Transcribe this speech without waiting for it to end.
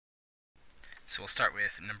So we'll start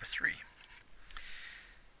with number 3.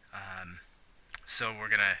 So we're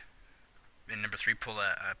going to, in number 3, pull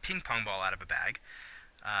a ping pong ball out of a bag,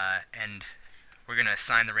 and we're going to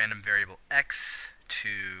assign the random variable x to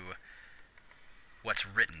what's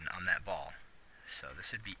written on that ball. So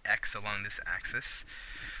this would be x along this axis.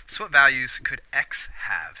 So what values could x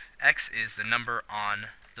have? X is the number on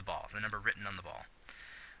the ball, the number written on the ball.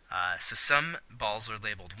 So some balls are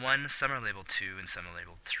labeled 1, some are labeled 2, and some are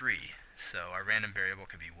labeled 3. So our random variable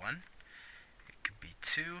could be 1, it could be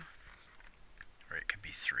 2, or it could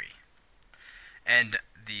be 3. And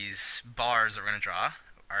these bars that we're going to draw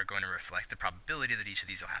are going to reflect the probability that each of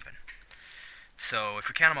these will happen. So if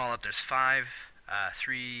we count them all up, there's 5,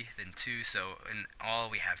 3, then 2, so in all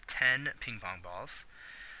we have 10 ping pong balls.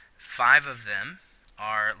 5 of them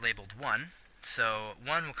are labeled 1, so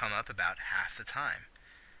 1 will come up about half the time.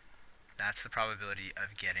 That's the probability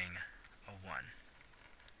of getting a 1.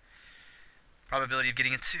 Probability of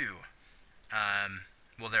getting a 2.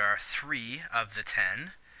 Well, there are 3 of the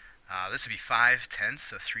 10. This would be 5 tenths,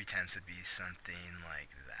 so 3 tenths would be something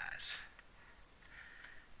like that.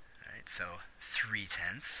 Alright, so 3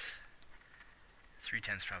 tenths. 3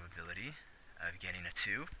 tenths probability of getting a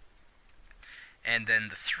 2. And then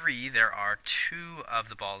the 3, there are 2 of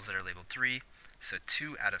the balls that are labeled 3, so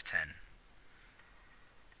 2 out of 10.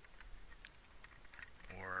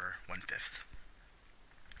 Or 1/5.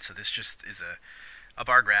 So this just is a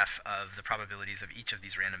bar graph of the probabilities of each of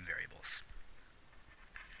these random variables.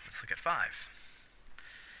 Let's look at 5.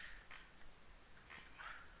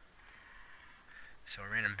 So a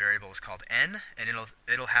random variable is called n, and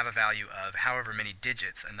it'll have a value of however many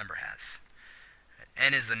digits a number has.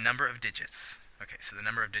 N is the number of digits. Okay, so the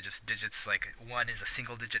number of digits like 1 is a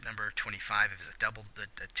single digit number, 25 is a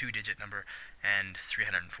 2-digit number, and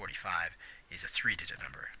 345 is a 3-digit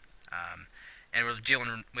number. And we're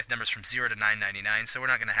dealing with numbers from 0 to 999, so we're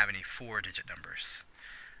not going to have any 4-digit numbers.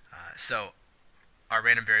 So our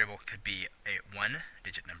random variable could be a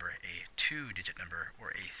 1-digit number, a 2-digit number,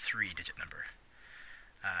 or a 3-digit number.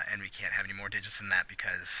 And we can't have any more digits than that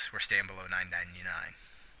because we're staying below 999.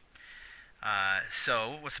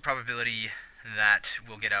 So what's the probability that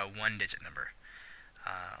we'll get a 1-digit number?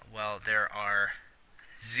 Well, there are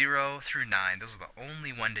 0 through 9. Those are the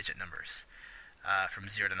only 1-digit numbers from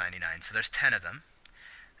 0 to 99. So there's 10 of them.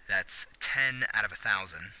 That's 10 out of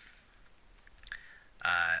 1,000.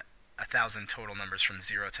 1,000 total numbers from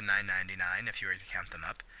 0 to 999 if you were to count them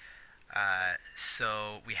up.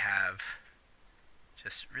 So we have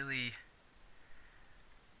just really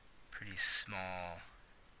pretty small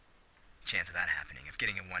chance of that happening, of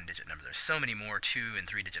getting a 1-digit number. There's so many more 2- and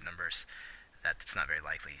 3-digit numbers that it's not very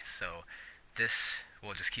likely. So this,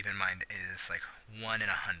 we'll just keep in mind, is like 1 in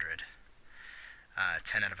 100.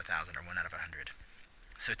 10 out of 1,000, or 1 out of 100.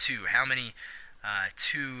 So 2, how many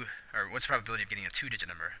what's the probability of getting a 2-digit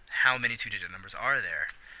number? How many 2-digit numbers are there?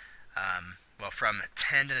 Well, from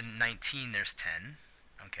 10 to 19, there's 10.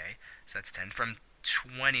 Okay, so that's 10. From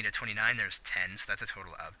 20 to 29, there's 10, so that's a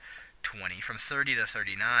total of 20. From 30 to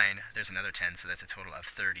 39, there's another 10, so that's a total of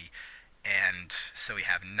 30. And so we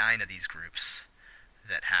have 9 of these groups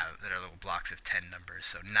that are little blocks of 10 numbers,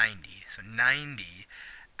 so 90. So 90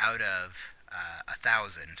 out of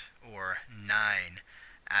 1,000, or 9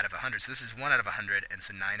 out of 100. So this is 1 out of 100, and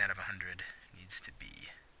so 9 out of 100 needs to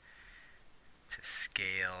be to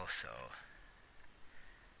scale, so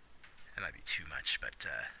that might be too much, but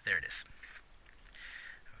there it is.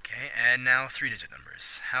 Okay, and now 3-digit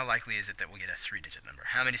numbers. How likely is it that we'll get a 3-digit number?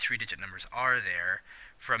 How many 3-digit numbers are there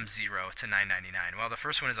from 0 to 999? Well, the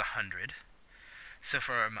first one is 100. So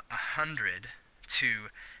from 100 to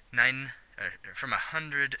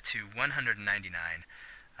 199,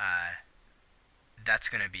 that's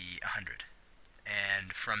going to be 100.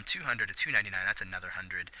 And from 200 to 299, that's another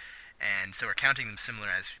 100. And so we're counting them similar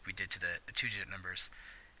as we did to the 2-digit numbers.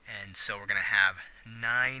 And so we're going to have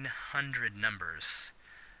 900 numbers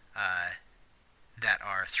that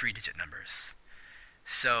are 3-digit numbers.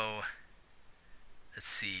 So let's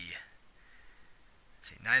see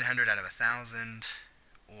 900 out of 1,000,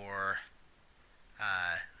 or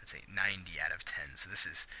let's say 90 out of 10. So this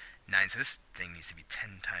is 9. So this thing needs to be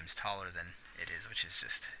 10 times taller than it is, which is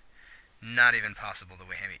just not even possible the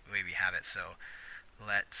way we have it. So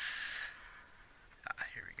let's,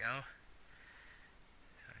 here we go.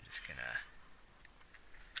 So I'm just going to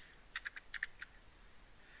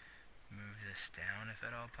move this down if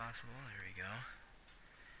at all possible. There we go.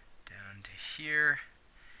 Down to here.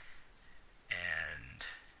 And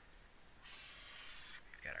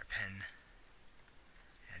we've got our pen.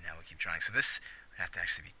 And now we keep drawing. So this would have to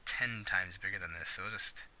actually be 10 times bigger than this. So we'll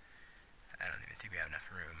just, I don't even think we have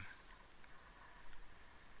enough room.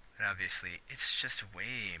 But obviously, it's just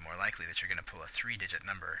way more likely that you're going to pull a 3-digit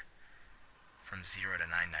number from 0 to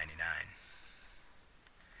 999.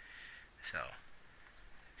 So,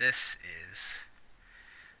 this is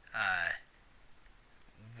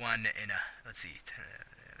 1 in a, let's see,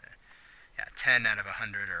 10 out of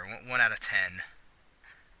 100, or 1 out of 10,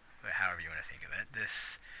 however you want to think of it.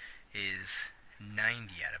 This is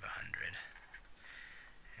 90 out of 100.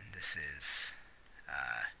 And this is,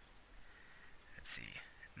 let's see,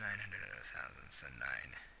 900 out of 1,000, so 9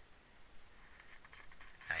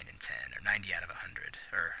 and 10, or 90 out of 100,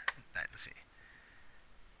 or, let's see.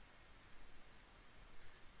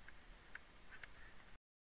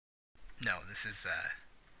 No, this is 1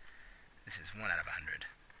 out of 100.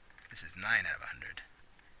 This is 9 out of 100.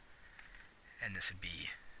 And this would be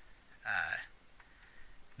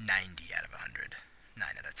 90 out of 100.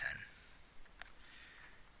 9 out of 10.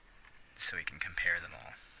 So we can compare them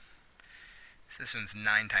all. So this one's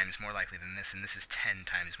 9 times more likely than this, and this is 10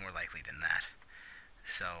 times more likely than that.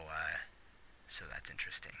 So, so that's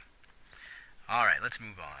interesting. Alright, let's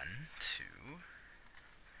move on to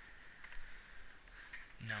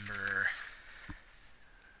number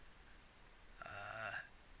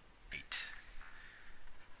 8.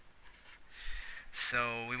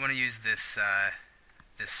 So we want to use this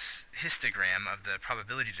this histogram of the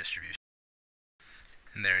probability distribution.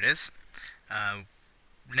 And there it is.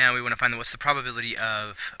 Now we want to find what's the probability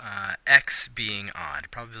of x being odd.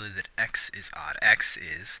 Probability that x is odd. X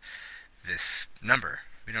is this number.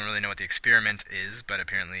 We don't really know what the experiment is, but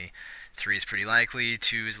apparently 3 is pretty likely,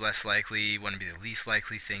 2 is less likely, 1 would be the least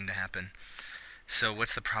likely thing to happen. So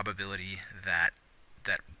what's the probability that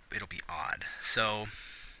it'll be odd? So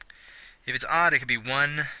if it's odd, it could be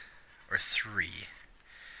 1 or 3.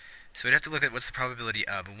 So we'd have to look at what's the probability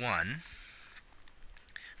of 1.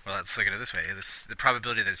 Well, let's look at it this way. The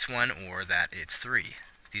probability that it's 1 or that it's 3.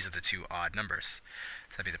 These are the two odd numbers.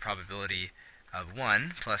 So that'd be the probability of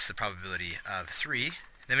 1 plus the probability of 3.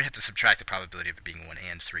 Then we'd have to subtract the probability of it being 1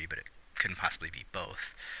 and 3, but it couldn't possibly be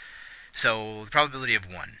both. So the probability of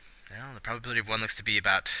 1. Well, the probability of 1 looks to be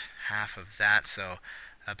about half of that, so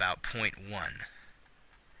about 0.1.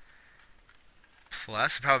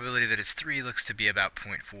 Plus the probability that it's 3 looks to be about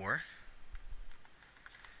 0.4.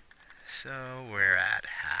 So we're at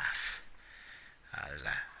half. There's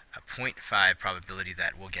a 0.5 probability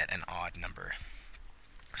that we'll get an odd number.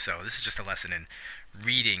 So this is just a lesson in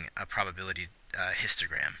reading a probability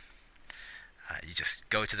histogram. You just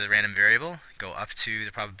go to the random variable, go up to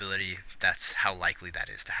the probability. That's how likely that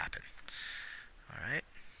is to happen. Alright.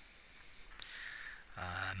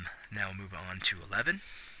 Now we'll move on to 11.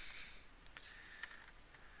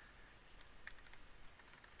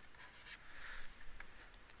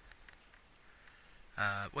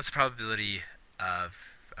 What's the probability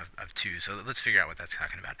of 2? So let's figure out what that's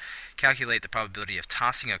talking about. Calculate the probability of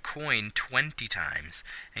tossing a coin 20 times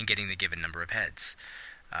and getting the given number of heads.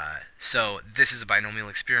 So this is a binomial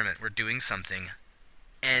experiment. We're doing something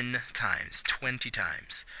n times, 20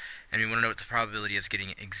 times. And we want to know what the probability of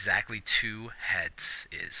getting exactly 2 heads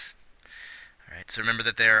is. Alright, so remember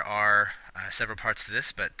that there are several parts to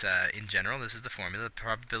this, but in general, this is the formula. The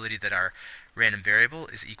probability that our random variable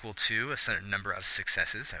is equal to a certain number of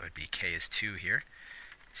successes, that would be k is 2 here,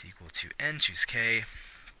 is equal to n, choose k,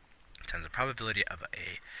 times the probability of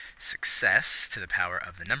a success to the power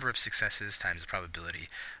of the number of successes times the probability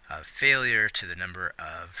of failure to the number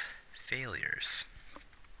of failures.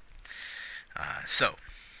 So,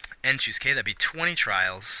 n choose k, that'd be 20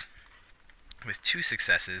 trials with 2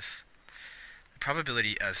 successes. The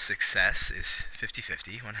probability of success is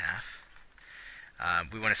 50-50, 1/2.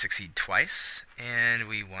 We want to succeed twice, and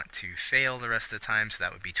we want to fail the rest of the time, so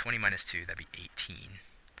that would be 20 minus 2, that'd be 18.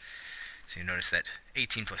 So you notice that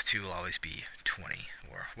 18 plus 2 will always be 20,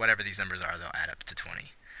 or whatever these numbers are, they'll add up to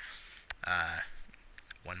 20.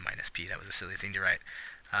 1 minus p, that was a silly thing to write.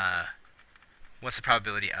 What's the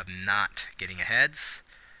probability of not getting a heads?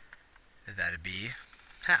 That'd be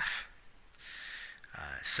half.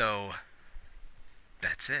 So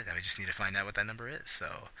that's it. Now we just need to find out what that number is.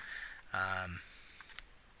 So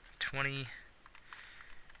 20,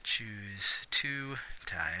 choose 2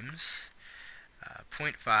 times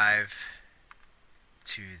 0.5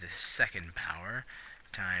 to the 2nd power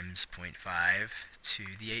times 0.5 to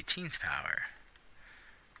the 18th power.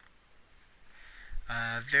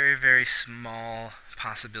 Very, very small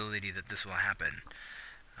possibility that this will happen.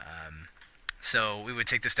 So we would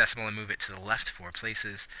take this decimal and move it to the left 4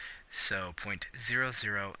 places, so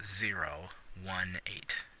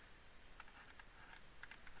 0.00018.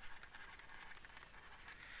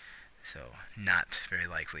 So not very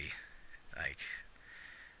likely, like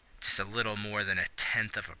just a little more than a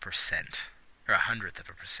 0.1% or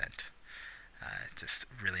 1/100%. Just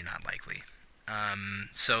really not likely.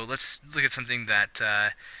 So let's look at something that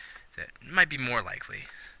might be more likely.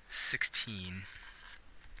 16.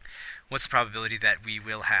 What's the probability that we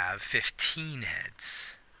will have 15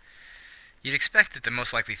 heads? You'd expect that the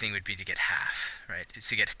most likely thing would be to get half, right? It's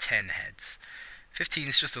to get 10 heads. 15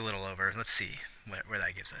 is just a little over. Let's see where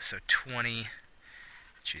that gives us. So 20,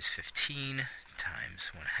 choose 15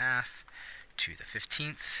 times 1/2 to the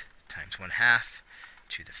 15th times 1/2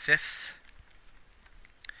 to the 5th.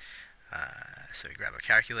 So we grab our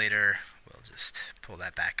calculator. We'll just pull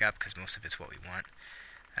that back up because most of it's what we want.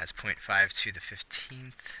 That's 0.5 to the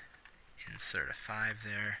 15th. Insert a 5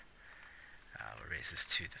 there. We'll raise this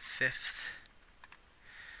to the 5th.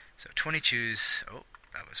 So 20 choose, oh,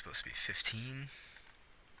 that was supposed to be 15.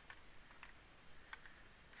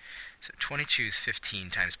 So 20 choose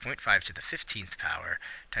 15 times 0.5 to the 15th power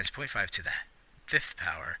times 0.5 to the 5th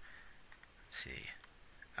power. Let's see,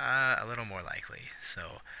 a little more likely.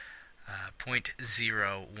 So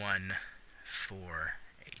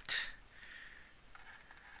 0.0148.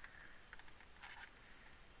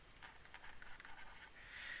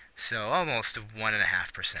 So almost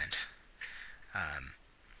 1.5%.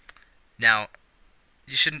 Now,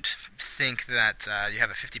 you shouldn't think that you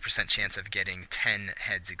have a 50% chance of getting 10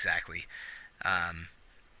 heads exactly.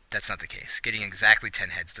 That's not the case. Getting exactly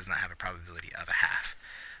 10 heads does not have a probability of a half.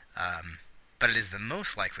 But it is the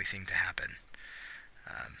most likely thing to happen.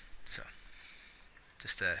 So,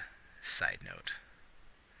 just a side note.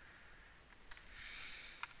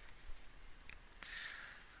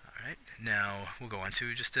 Alright, now we'll go on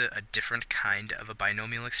to just a different kind of a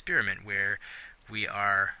binomial experiment where we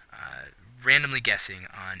are randomly guessing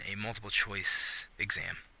on a multiple choice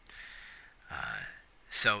exam.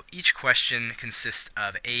 So each question consists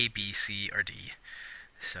of A, B, C, or D.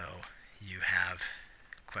 So you have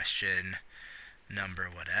question number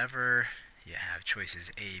whatever, you have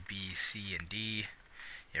choices A, B, C, and D.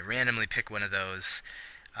 You randomly pick one of those.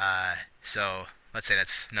 So let's say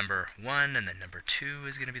that's number 1, and then number 2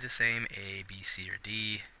 is going to be the same, A, B, C, or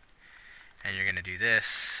D. And you're going to do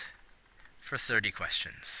this for 30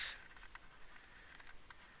 questions.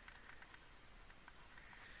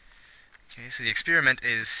 Okay, so the experiment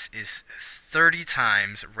is 30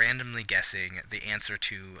 times randomly guessing the answer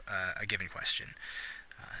to a given question.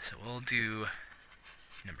 So we'll do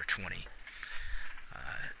number 20.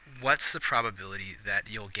 What's the probability that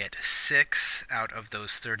you'll get 6 out of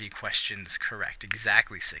those 30 questions correct?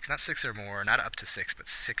 Exactly 6. Not 6 or more, not up to 6, but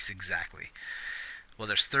 6 exactly. Well,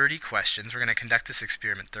 there's 30 questions. We're going to conduct this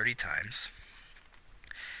experiment 30 times.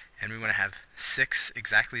 And we want to have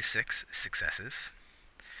exactly 6 successes.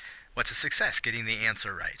 What's a success? Getting the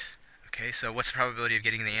answer right. Okay, so what's the probability of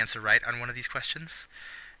getting the answer right on one of these questions?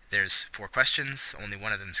 There's 4 questions, only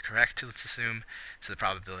one of them is correct, let's assume, so the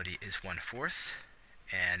probability is 1/4.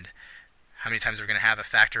 And how many times are we going to have a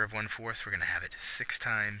factor of 1/4? We're going to have it 6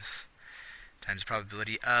 times the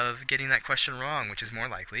probability of getting that question wrong, which is more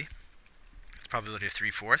likely. It's probability of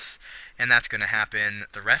 3/4, and that's going to happen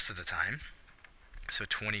the rest of the time, so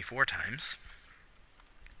 24 times.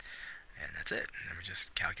 And that's it. And then we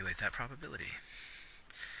just calculate that probability.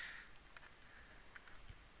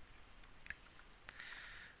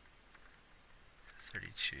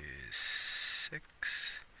 Choose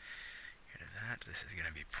 6. Get rid of that. This is going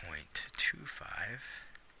to be 0.25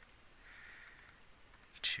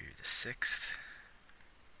 to the 6th.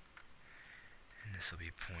 And this will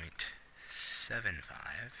be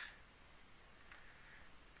 0.75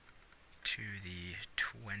 to the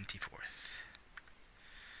 24th.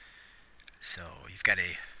 So you've got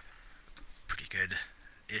a pretty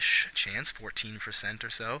good-ish chance, 14% or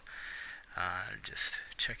so. Just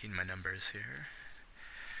checking my numbers here.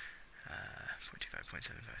 0.25,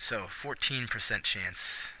 0.75. So 14%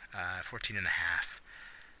 chance, 14.5,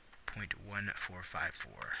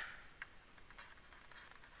 0.1454.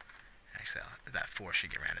 Actually, that 4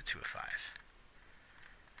 should get rounded to a 5.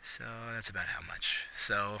 So that's about how much.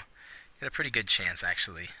 So you get a pretty good chance,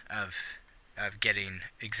 actually, of getting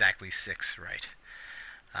exactly 6 right.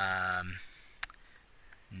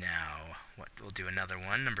 Now, we'll do another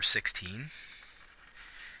one, number 16.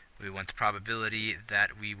 We want the probability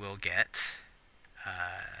that we will get,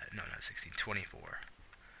 no, not 16, 24.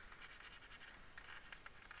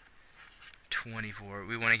 24,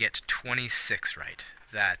 we want to get 26 right.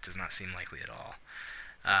 That does not seem likely at all.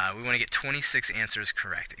 We want to get 26 answers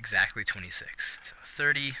correct, exactly 26. So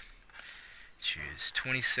 30, choose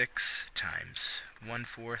 26 times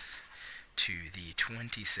 1/4 to the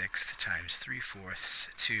 26th times 3/4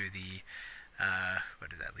 to the,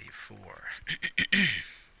 what did that leave? 4.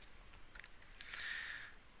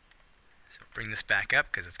 bring this back up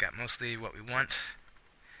because it's got mostly what we want.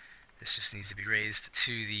 This just needs to be raised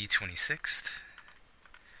to the 26th.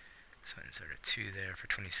 So insert a 2 there for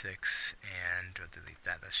 26, and we'll delete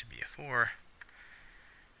that. That should be a 4.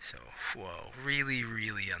 So, whoa, really,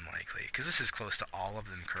 really unlikely, because this is close to all of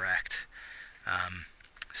them correct.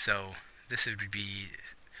 So this would be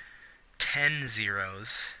 10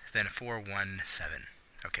 zeros, then 4, 1, 7.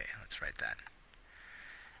 Okay, let's write that.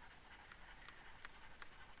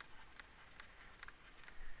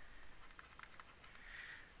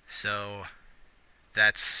 So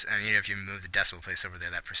that's, I mean, if you move the decimal place over there,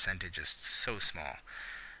 that percentage is so small.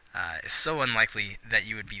 It's so unlikely that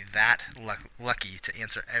you would be that lucky to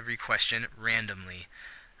answer every question randomly,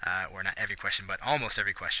 or not every question, but almost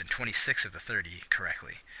every question, 26 of the 30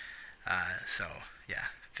 correctly. So, yeah,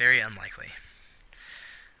 very unlikely.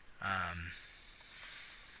 Now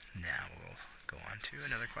we'll go on to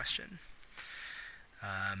another question.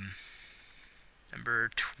 Number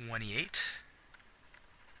 28.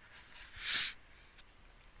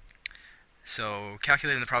 So,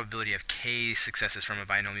 calculating the probability of k successes from a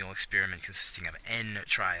binomial experiment consisting of n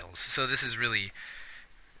trials. So this is really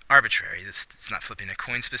arbitrary. It's not flipping a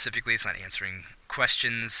coin specifically. It's not answering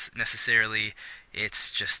questions necessarily.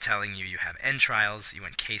 It's just telling you have n trials. You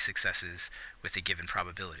want k successes with a given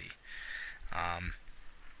probability.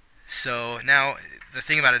 So now the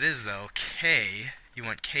thing about it is, though, you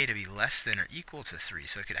want k to be less than or equal to 3.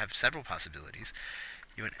 So it could have several possibilities.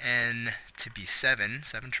 You want n to be 7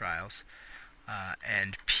 trials.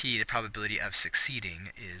 And p, the probability of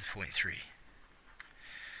succeeding, is 0.3.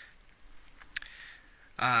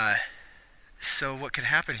 So what could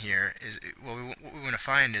happen here is, well, what we want to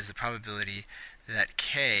find is the probability that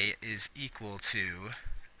k is equal to,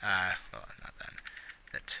 well, not that,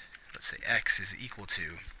 that, let's say x is equal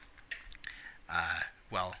to,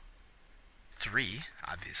 well, 3,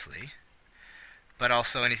 obviously, but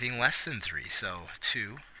also anything less than 3, so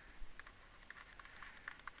 2,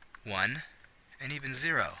 1, and even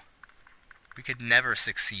 0. We could never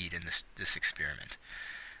succeed in this experiment.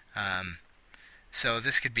 So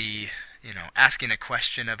this could be, asking a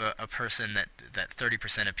question of a person that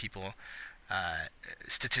 30% of people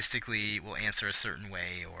statistically will answer a certain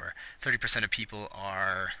way, or 30% of people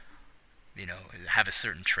are, have a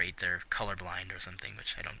certain trait, they're colorblind or something,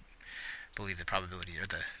 which I don't believe the probability or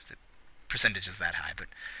the percentage is that high, but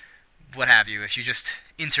what have you. If you just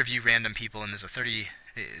interview random people and there's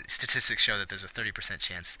statistics show that there's a 30%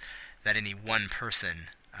 chance that any one person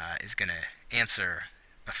is going to answer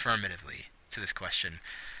affirmatively to this question.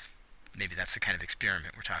 Maybe that's the kind of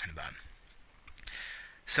experiment we're talking about.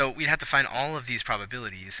 So we'd have to find all of these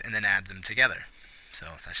probabilities and then add them together. So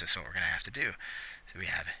that's just what we're going to have to do. So we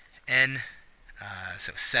have n,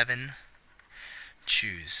 so 7,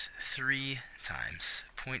 choose 3 times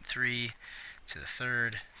 0.3 to the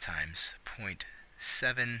third times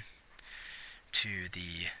 0.7 to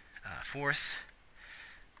the fourth,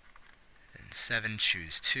 and 7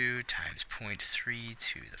 choose 2 times 0.3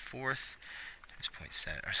 to the fourth times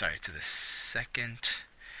 0.7, or sorry, to the second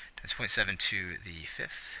times 0.7 to the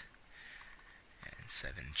fifth, and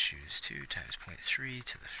 7 choose 2 times 0.3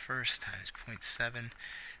 to the first times 0.7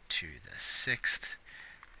 to the sixth,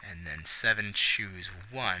 and then 7 choose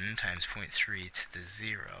 1 times 0.3 to the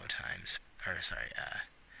 0 times, or sorry,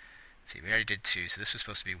 see, we already did 2, so this was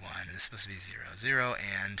supposed to be 1, and this is supposed to be 0. 0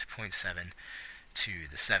 and 0.7 to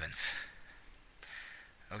the 7th.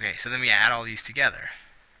 Okay, so then we add all these together.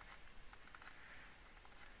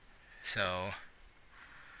 So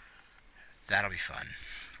that'll be fun.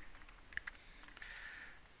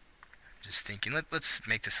 Just thinking, let's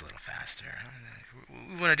make this a little faster.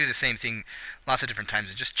 We want to do the same thing lots of different times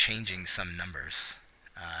and just changing some numbers.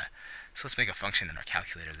 So let's make a function in our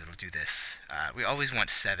calculator that'll do this. We always want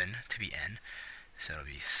 7 to be n, so it'll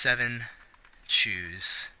be 7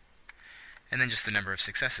 choose, and then just the number of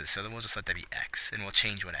successes. So then we'll just let that be x, and we'll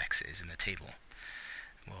change what x is in the table.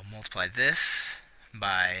 We'll multiply this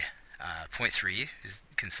by 0.3, is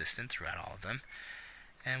consistent throughout all of them,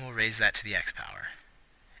 and we'll raise that to the x power.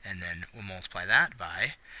 And then we'll multiply that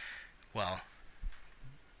by, well,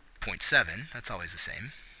 0.7, that's always the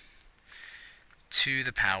same, to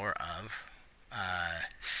the power of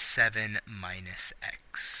 7 minus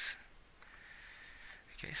x.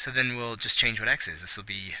 Okay, so then we'll just change what x is. This will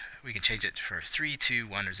be, we can change it for 3, 2,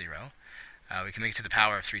 1, or 0. We can make it to the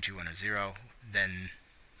power of 3, 2, 1, or 0. Then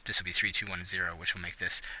this will be 3, 2, 1, and 0, which will make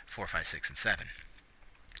this 4, 5, 6, and 7.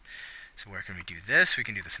 So where can we do this? We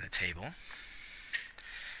can do this in the table.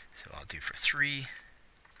 So I'll do for 3,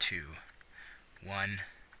 2, 1,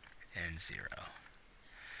 and 0.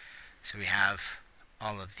 So we have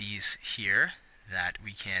all of these here that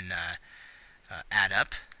we can add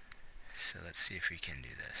up. So let's see if we can do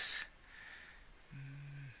this.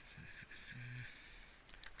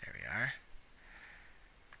 There we are.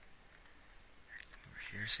 Over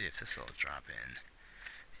here, see if this will drop in.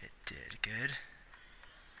 It did. Good.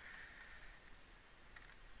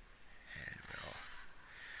 And we'll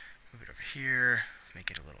move it over here,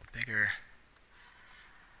 make it a little bigger.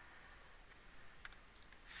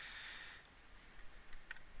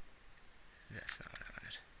 That's not what I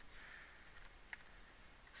wanted.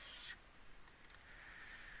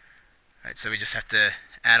 Alright, so we just have to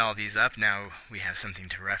add all these up. Now we have something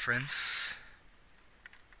to reference.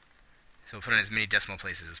 So we'll put in as many decimal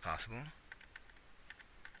places as possible.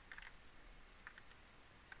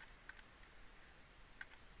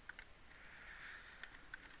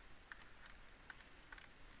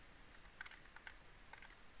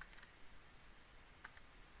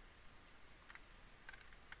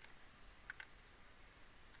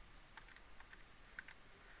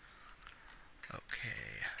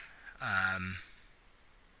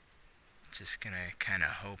 Just gonna kind of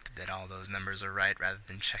hope that all those numbers are right rather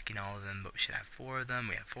than checking all of them, but we should have 4 of them.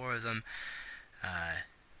 We have 4 of them.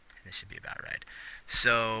 This should be about right.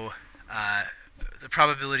 So the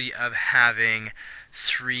probability of having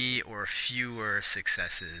 3 or fewer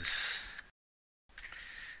successes,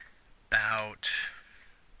 about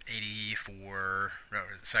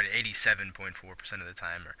 87.4% of the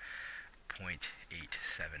time, or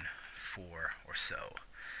 0.874 or so.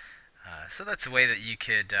 So that's a way that you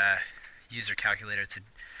could use your calculator to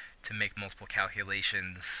make multiple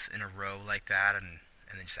calculations in a row like that, and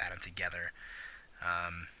then just add them together.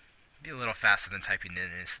 Be a little faster than typing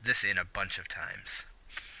this in a bunch of times.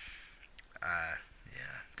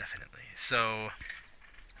 Yeah, definitely. So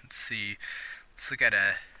let's see. Let's look at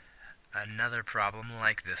another problem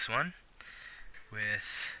like this one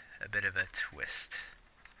with a bit of a twist.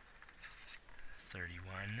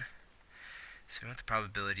 31. So we want the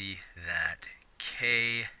probability that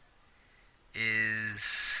k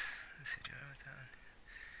is, let's see,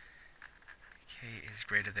 k is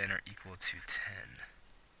greater than or equal to 10.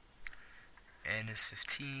 N is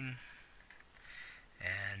 15,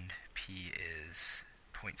 and p is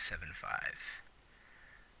 0.75.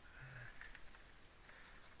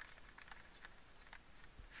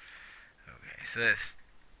 Okay, so this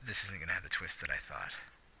isn't going to have the twist that I thought.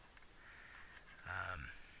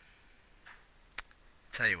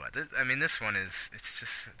 Tell you what, this one it's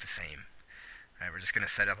just the same. Right, we're just going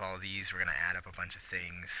to set up all of these, we're going to add up a bunch of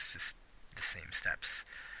things, just the same steps.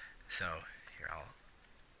 So here I'll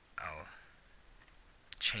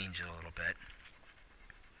change it a little bit.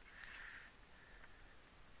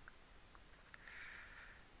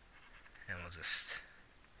 And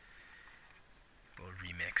we'll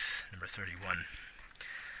remix number 31.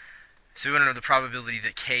 So we want to know the probability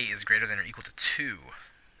that k is greater than or equal to 2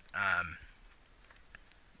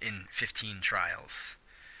 in 15 trials.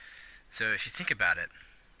 So if you think about it,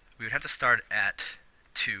 we would have to start at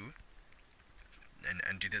 2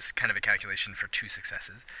 and do this kind of a calculation for 2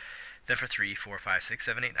 successes. Then for 3, 4, 5, 6,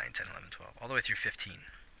 7, 8, 9, 10, 11, 12, all the way through 15.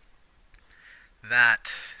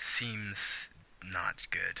 That seems not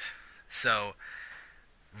good. So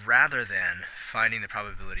rather than finding the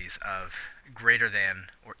probabilities of greater than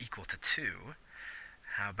or equal to 2,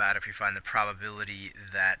 how about if we find the probability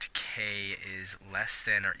that k is less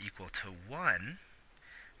than or equal to 1,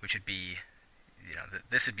 which would be,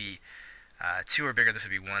 this would be 2 or bigger, this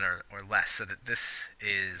would be 1 or less, so that this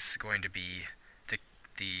is going to be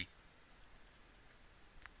the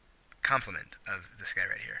complement of this guy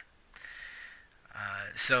right here.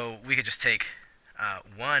 So we could just take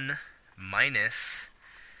 1 minus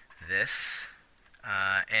this,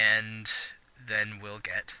 and then we'll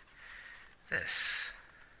get this.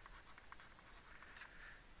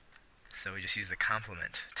 So we just use the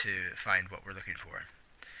complement to find what we're looking for.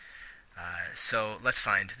 So let's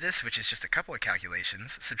find this, which is just a couple of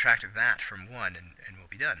calculations, subtract that from 1, and we'll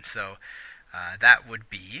be done. So that would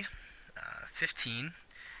be 15,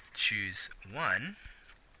 choose 1,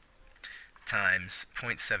 times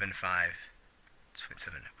 0.75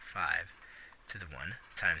 to the 1,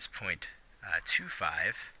 times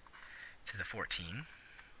 0.25 to the 14,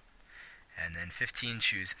 and then 15,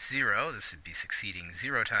 choose 0, this would be succeeding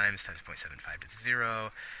 0 times 0.75 to the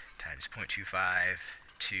 0, times 0.25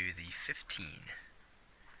 to the 15. Okay,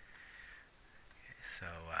 so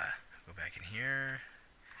go back in here.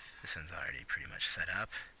 This one's already pretty much set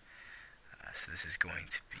up. So this is going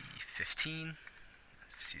to be 15.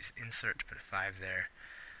 Just use insert to put a 5 there.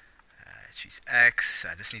 Choose x.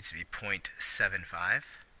 This needs to be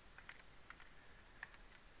 0.75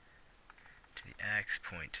 to the x,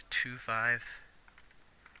 0.25,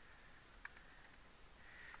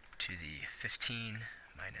 to the 15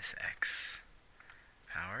 minus x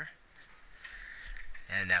power.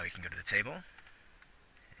 And now we can go to the table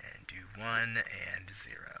and do 1 and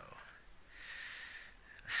 0.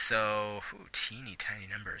 So, teeny tiny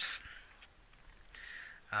numbers.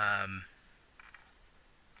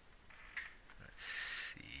 Let's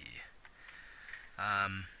see.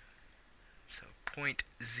 So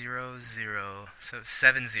 0.00, so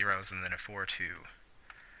 7 zeros and then a 4, 2,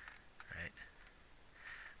 right?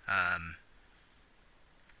 Yeah. I'm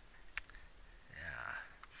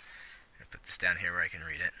going to put this down here where I can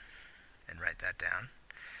read it and write that down.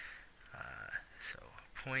 So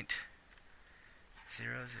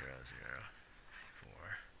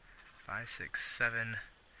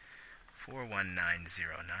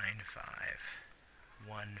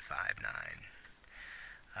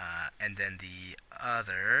and then the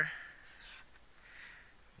other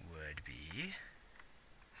would be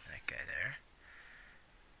that guy there.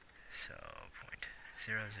 So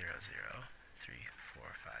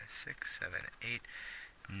 0.000345678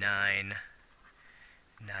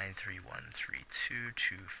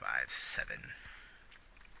 9313227.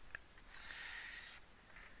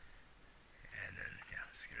 And then, yeah,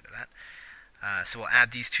 just get rid of that. So we'll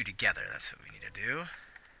add these two together. That's what we need to do.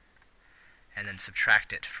 And then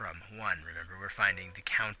subtract it from 1. Remember, we're finding the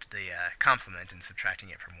complement and subtracting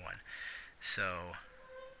it from 1. So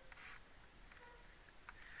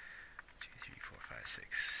 2, 3, 4, 5,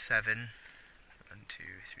 6, 7. 1, 2,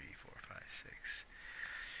 3, 4, 5, 6,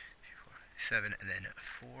 7, and then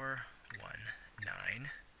 4, 1,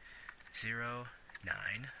 9, 0,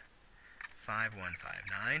 9, 5, 1, 5,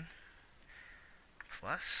 9,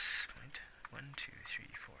 plus 1, 2, 3,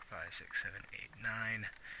 4, 5, 6, 7, 8, 9,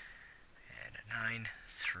 and 9,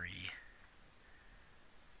 3,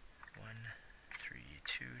 1, 3,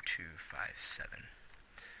 2, 2, 5, 7.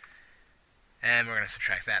 And we're going to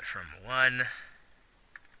subtract that from 1.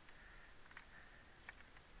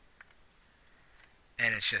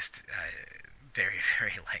 And it's just very,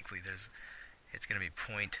 very likely it's going to be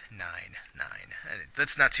 0.99. And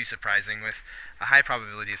that's not too surprising. With a high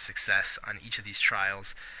probability of success on each of these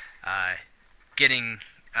trials, being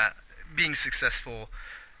successful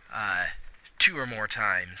 2 or more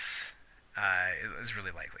times is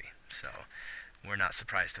really likely. So we're not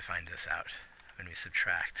surprised to find this out. When we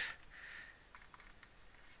subtract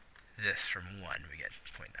this from 1, we get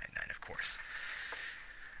 0.99, of course.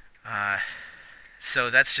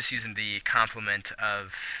 So that's just using the complement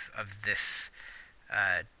of this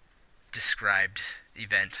described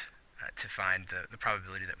event to find the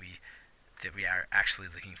probability that we are actually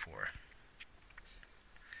looking for.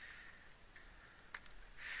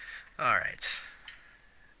 All right.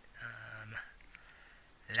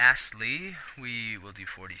 Lastly, we will do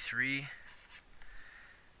 43,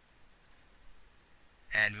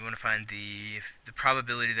 and we want to find the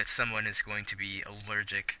probability that someone is going to be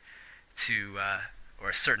allergic to, or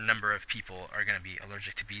a certain number of people are going to be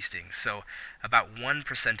allergic to bee stings. So about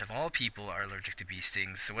 1% of all people are allergic to bee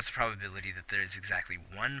stings. So what's the probability that there is exactly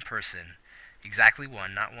one person, exactly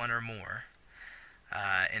one, not one or more,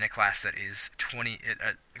 in a class that is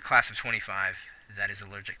a class of 25 that is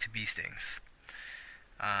allergic to bee stings?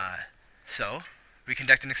 So we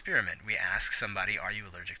conduct an experiment. We ask somebody, are you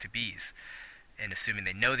allergic to bees? And assuming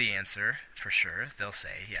they know the answer for sure, they'll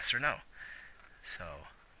say yes or no. So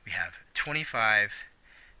we have 25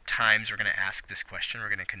 times we're going to ask this question. We're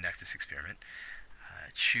going to conduct this experiment.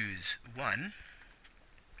 Choose 1. In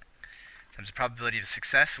terms of probability of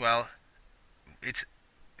success, well, it's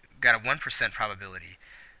got a 1% probability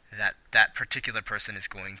that that particular person is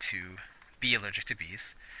going to be allergic to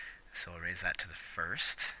bees. So we'll raise that to the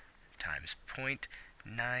first, times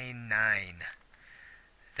 0.99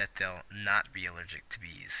 that they'll not be allergic to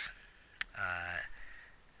bees,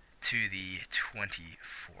 to the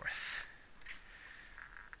 24th.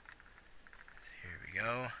 So here we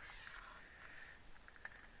go.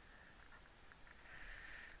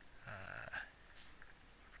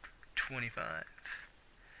 25.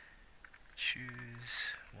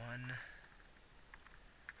 Choose 1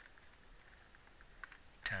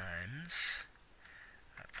 times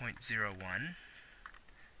 0.01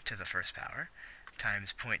 to the first power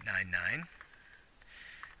times 0.99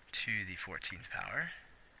 to the 14th power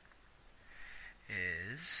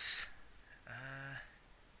is,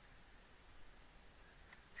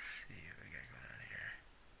 let's see what we got going on here.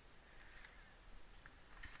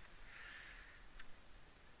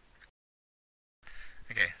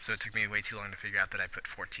 Okay, so it took me way too long to figure out that I put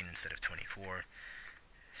 14 instead of 24.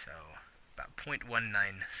 So about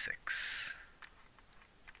 0.196.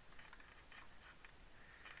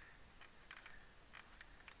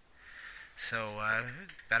 So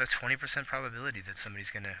about a 20% probability that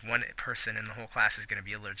one person in the whole class is gonna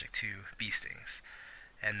be allergic to bee stings,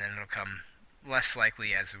 and then it'll come less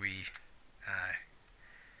likely as uh,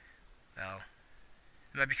 well,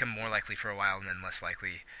 it might become more likely for a while, and then less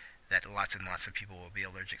likely that lots and lots of people will be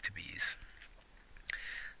allergic to bees.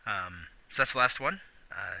 So that's the last one.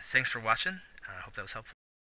 Thanks for watching. I hope that was helpful.